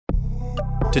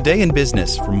Today in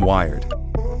Business from Wired.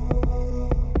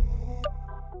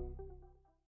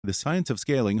 The Science of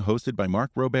Scaling, hosted by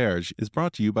Mark Roberge, is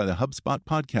brought to you by the HubSpot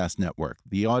Podcast Network,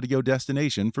 the audio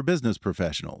destination for business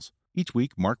professionals. Each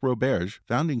week, Mark Roberge,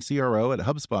 founding CRO at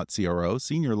HubSpot CRO,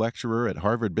 senior lecturer at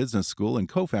Harvard Business School, and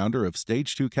co-founder of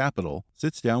Stage 2 Capital,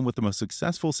 sits down with the most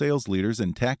successful sales leaders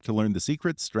in tech to learn the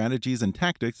secrets, strategies, and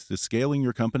tactics to scaling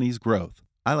your company's growth.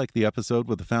 I like the episode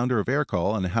with the founder of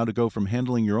Aircall on how to go from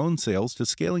handling your own sales to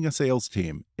scaling a sales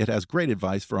team. It has great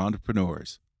advice for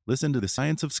entrepreneurs. Listen to The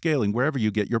Science of Scaling wherever you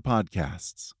get your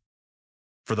podcasts.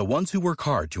 For the ones who work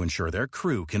hard to ensure their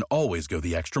crew can always go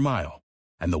the extra mile,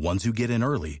 and the ones who get in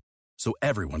early so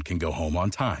everyone can go home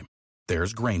on time,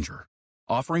 there's Grainger,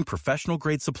 offering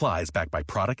professional-grade supplies backed by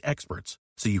product experts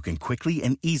so you can quickly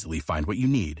and easily find what you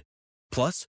need.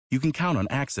 Plus, you can count on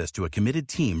access to a committed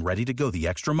team ready to go the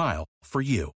extra mile for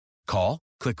you. Call,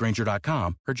 click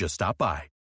Grainger.com, or just stop by.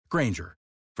 Grainger,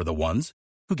 for the ones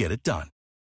who get it done.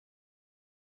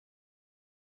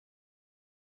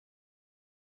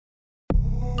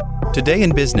 Today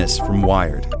in Business from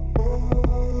Wired.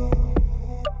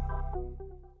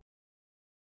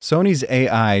 Sony's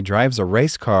AI drives a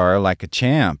race car like a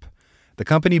champ. The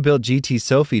company built GT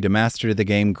Sophy to master the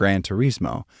game Gran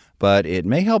Turismo, but it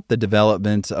may help the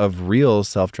development of real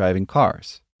self-driving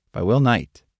cars. By Will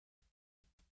Knight.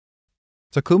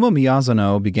 Takuma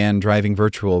Miyazono began driving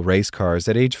virtual race cars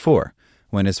at age 4,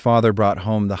 when his father brought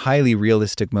home the highly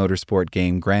realistic motorsport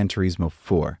game Gran Turismo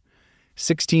 4.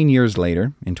 16 years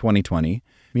later, in 2020,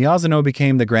 Miyazono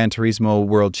became the Gran Turismo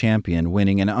world champion,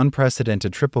 winning an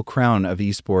unprecedented triple crown of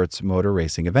esports motor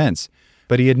racing events.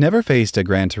 But he had never faced a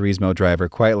Gran Turismo driver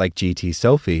quite like GT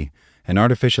Sophy, an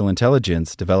artificial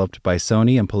intelligence developed by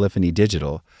Sony and Polyphony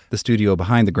Digital, the studio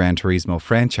behind the Gran Turismo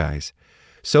franchise.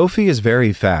 Sophy is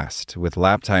very fast, with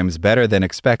lap times better than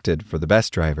expected for the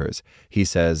best drivers, he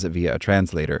says via a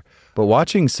translator. But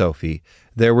watching Sophy,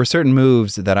 there were certain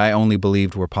moves that I only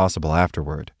believed were possible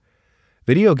afterward.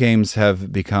 Video games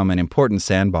have become an important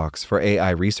sandbox for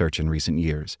AI research in recent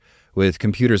years, with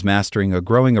computers mastering a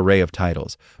growing array of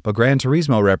titles, but Gran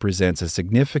Turismo represents a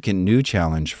significant new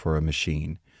challenge for a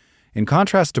machine. In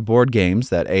contrast to board games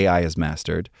that AI has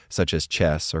mastered, such as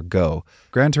chess or Go,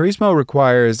 Gran Turismo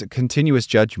requires continuous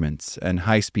judgments and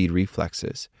high-speed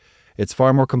reflexes. It's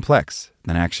far more complex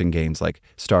than action games like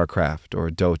StarCraft or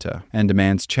Dota, and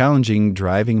demands challenging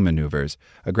driving maneuvers.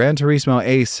 A Gran Turismo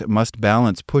ace must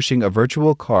balance pushing a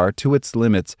virtual car to its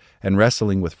limits and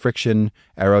wrestling with friction,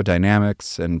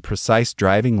 aerodynamics, and precise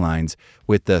driving lines,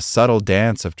 with the subtle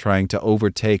dance of trying to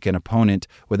overtake an opponent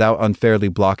without unfairly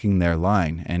blocking their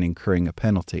line and incurring a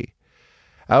penalty.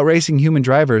 Outracing human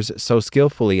drivers so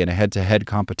skillfully in a head-to-head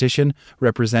competition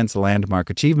represents a landmark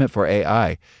achievement for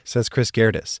AI, says Chris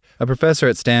Gerdes, a professor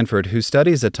at Stanford who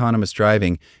studies autonomous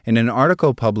driving, in an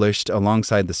article published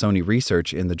alongside the Sony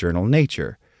research in the journal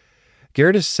Nature.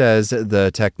 Gerdes says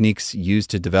the techniques used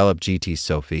to develop GT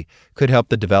Sophy could help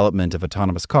the development of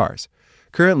autonomous cars.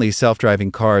 Currently,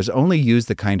 self-driving cars only use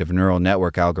the kind of neural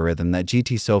network algorithm that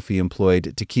GT Sophy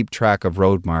employed to keep track of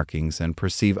road markings and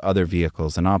perceive other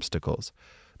vehicles and obstacles.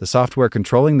 The software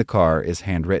controlling the car is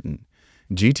handwritten.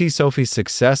 GT Sophy's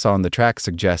success on the track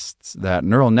suggests that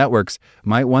neural networks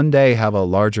might one day have a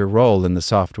larger role in the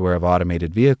software of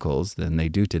automated vehicles than they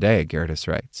do today, Gerdes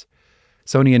writes.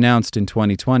 Sony announced in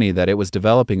 2020 that it was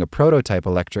developing a prototype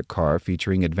electric car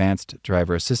featuring advanced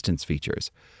driver assistance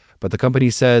features. But the company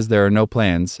says there are no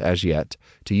plans, as yet,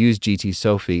 to use GT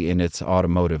Sophy in its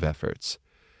automotive efforts.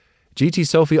 GT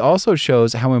Sophy also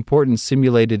shows how important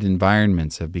simulated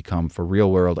environments have become for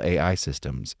real-world AI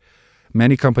systems.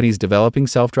 Many companies developing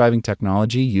self-driving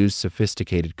technology use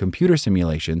sophisticated computer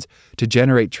simulations to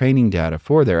generate training data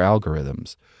for their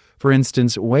algorithms. For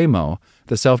instance, Waymo,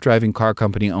 the self-driving car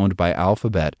company owned by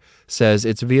Alphabet, says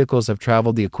its vehicles have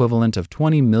traveled the equivalent of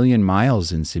 20 million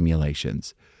miles in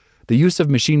simulations. The use of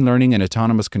machine learning and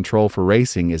autonomous control for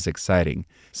racing is exciting,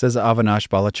 says Avinash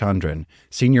Balachandran,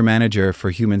 Senior Manager for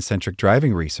Human-Centric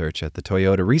Driving Research at the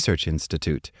Toyota Research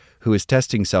Institute, who is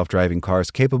testing self-driving cars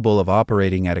capable of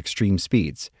operating at extreme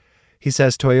speeds. He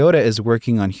says Toyota is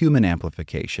working on human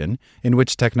amplification, in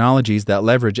which technologies that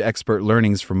leverage expert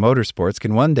learnings from motorsports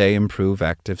can one day improve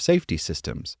active safety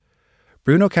systems.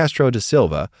 Bruno Castro da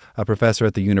Silva, a professor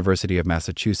at the University of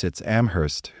Massachusetts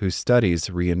Amherst who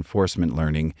studies reinforcement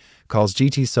learning, calls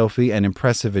GT Sophy an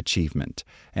impressive achievement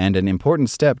and an important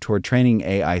step toward training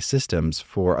AI systems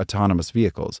for autonomous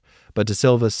vehicles. But da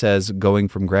Silva says going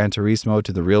from Gran Turismo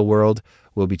to the real world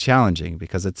will be challenging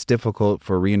because it's difficult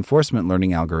for reinforcement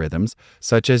learning algorithms,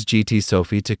 such as GT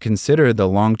Sophy, to consider the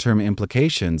long-term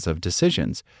implications of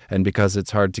decisions, and because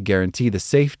it's hard to guarantee the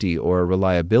safety or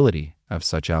reliability of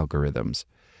such algorithms.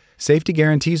 Safety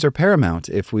guarantees are paramount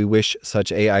if we wish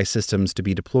such AI systems to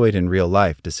be deployed in real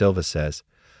life, De Silva says.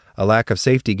 A lack of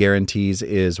safety guarantees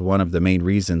is one of the main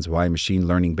reasons why machine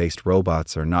learning-based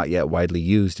robots are not yet widely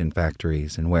used in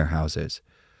factories and warehouses.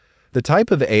 The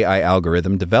type of AI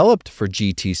algorithm developed for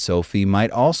GT Sophy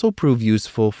might also prove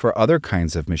useful for other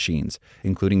kinds of machines,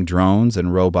 including drones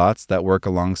and robots that work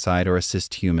alongside or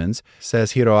assist humans,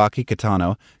 says Hiroaki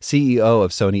Kitano, CEO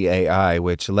of Sony AI,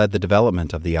 which led the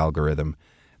development of the algorithm.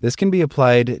 This can be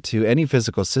applied to any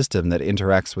physical system that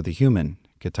interacts with a human,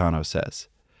 Kitano says.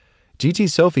 GT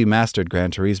Sophy mastered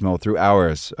Gran Turismo through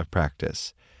hours of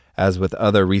practice. As with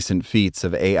other recent feats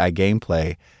of AI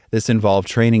gameplay, this involved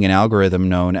training an algorithm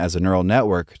known as a neural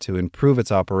network to improve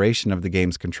its operation of the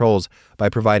game's controls by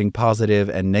providing positive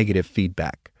and negative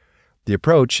feedback. The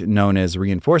approach, known as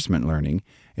reinforcement learning,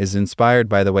 is inspired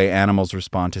by the way animals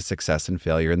respond to success and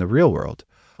failure in the real world.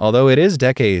 Although it is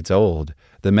decades old,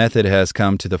 the method has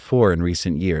come to the fore in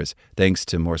recent years, thanks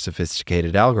to more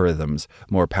sophisticated algorithms,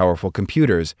 more powerful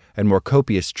computers, and more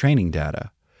copious training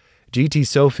data. GT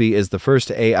Sophy is the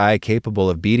first AI capable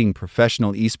of beating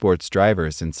professional esports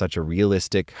drivers in such a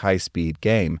realistic, high-speed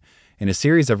game. In a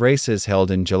series of races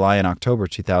held in July and October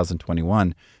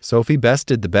 2021, Sophy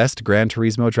bested the best Gran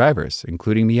Turismo drivers,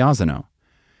 including Miyazano.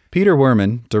 Peter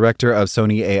Werman, director of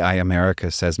Sony AI America,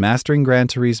 says mastering Gran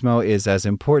Turismo is as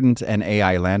important an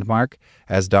AI landmark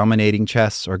as dominating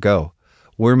chess or Go.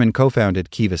 Werman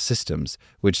co-founded Kiva Systems,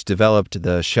 which developed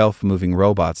the shelf-moving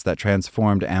robots that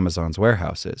transformed Amazon's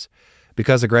warehouses.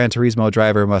 Because a Gran Turismo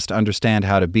driver must understand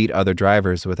how to beat other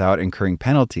drivers without incurring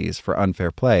penalties for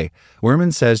unfair play,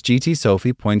 Werman says GT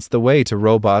Sophy points the way to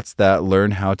robots that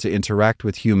learn how to interact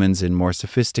with humans in more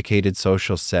sophisticated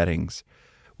social settings.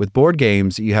 With board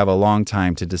games, you have a long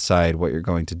time to decide what you're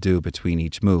going to do between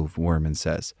each move, Werman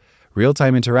says.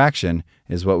 Real-time interaction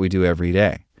is what we do every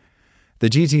day. The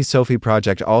GT Sophy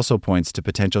project also points to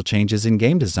potential changes in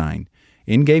game design.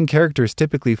 In-game characters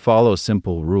typically follow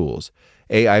simple rules.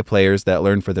 AI players that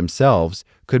learn for themselves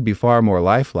could be far more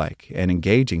lifelike and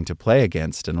engaging to play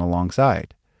against and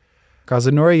alongside.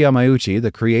 Kazunori Yamauchi,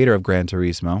 the creator of Gran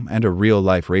Turismo and a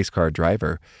real-life race car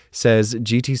driver, says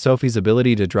GT Sophy's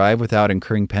ability to drive without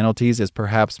incurring penalties is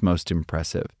perhaps most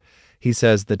impressive. He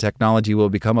says the technology will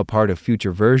become a part of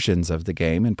future versions of the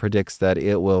game and predicts that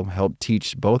it will help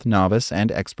teach both novice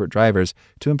and expert drivers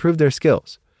to improve their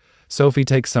skills. Sophy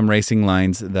takes some racing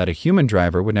lines that a human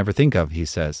driver would never think of, he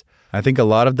says. I think a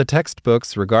lot of the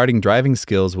textbooks regarding driving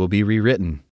skills will be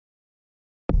rewritten.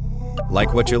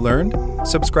 Like what you learned?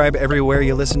 Subscribe everywhere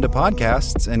you listen to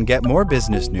podcasts and get more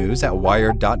business news at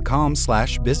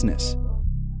wired.com/business.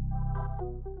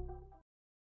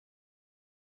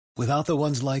 Without the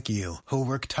ones like you, who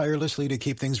work tirelessly to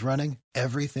keep things running,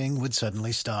 everything would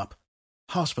suddenly stop.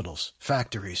 Hospitals,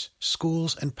 factories,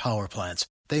 schools, and power plants,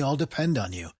 they all depend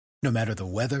on you. No matter the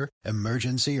weather,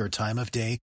 emergency, or time of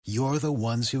day, you're the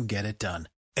ones who get it done.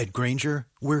 At Grainger,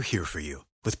 we're here for you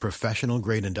with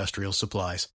professional-grade industrial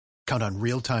supplies. Count on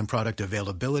real-time product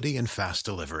availability and fast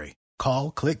delivery.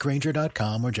 Call, click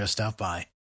Grainger.com, or just stop by.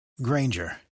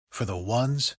 Grainger, for the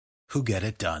ones who get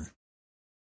it done.